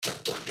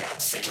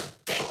Eu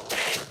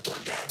tô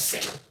ligado,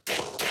 sempre eu tenho.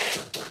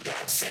 Eu tô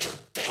ligado, sempre eu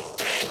tenho.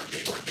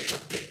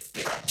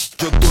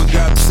 Eu tô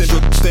ligado, sempre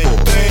eu tenho.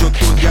 Tô ligado, eu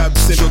tô ligado,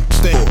 sempre eu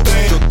tenho.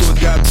 Eu tô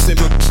ligado,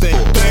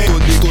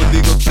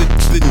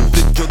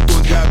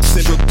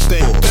 sempre eu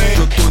tenho.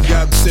 Eu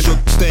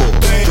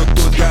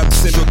tô ligado,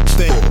 sempre eu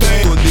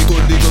tenho. Tô ligado,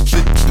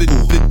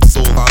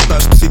 sou rata,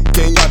 se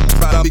quem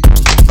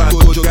para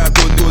vou jogar,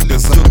 tô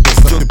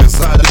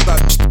pesada,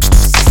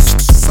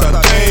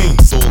 bem.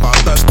 Sou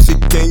rata, se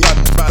quem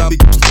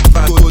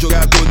para vou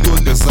jogar, tô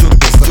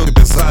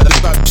pesada,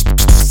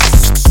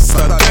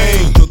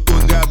 bem. Eu tô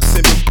ligado,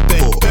 sempre eu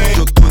tenho.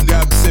 Eu tô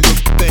ligado, sempre eu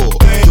tenho.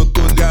 Eu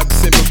tô ligado,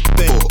 sempre eu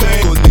tenho. Eu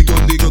tô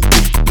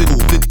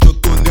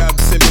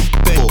ligado, sempre eu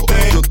tenho.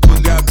 Eu tô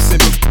ligado,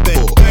 sempre eu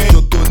tenho.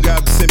 Eu tô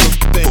ligado, sempre eu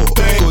tenho.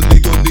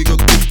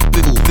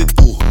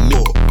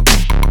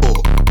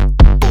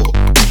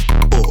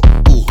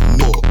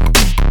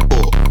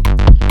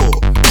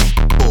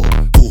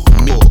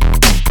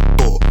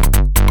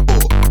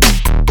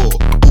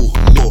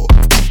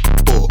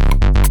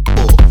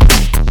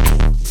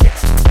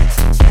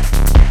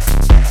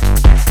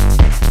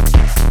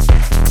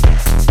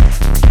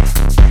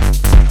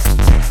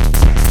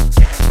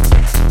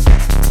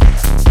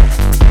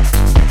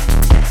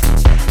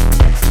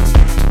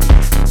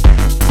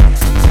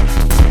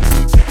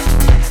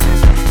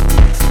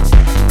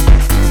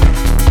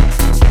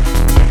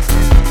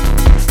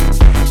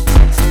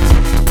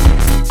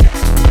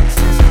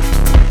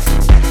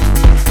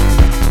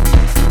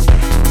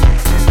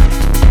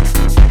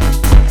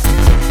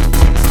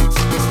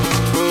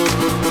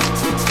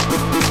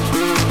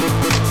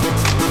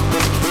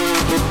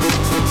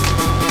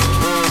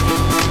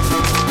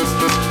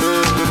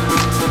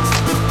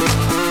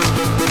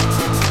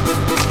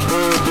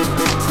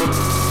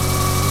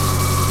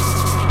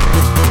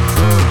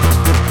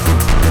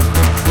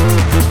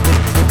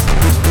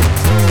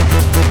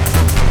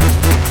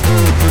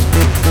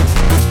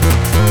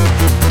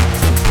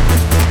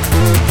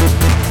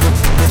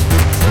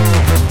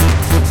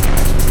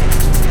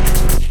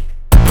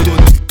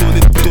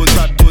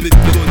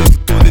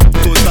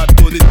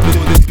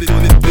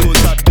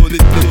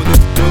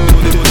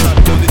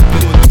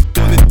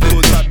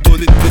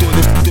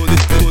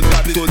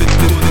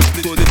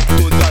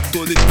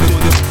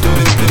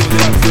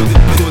 Told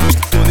it.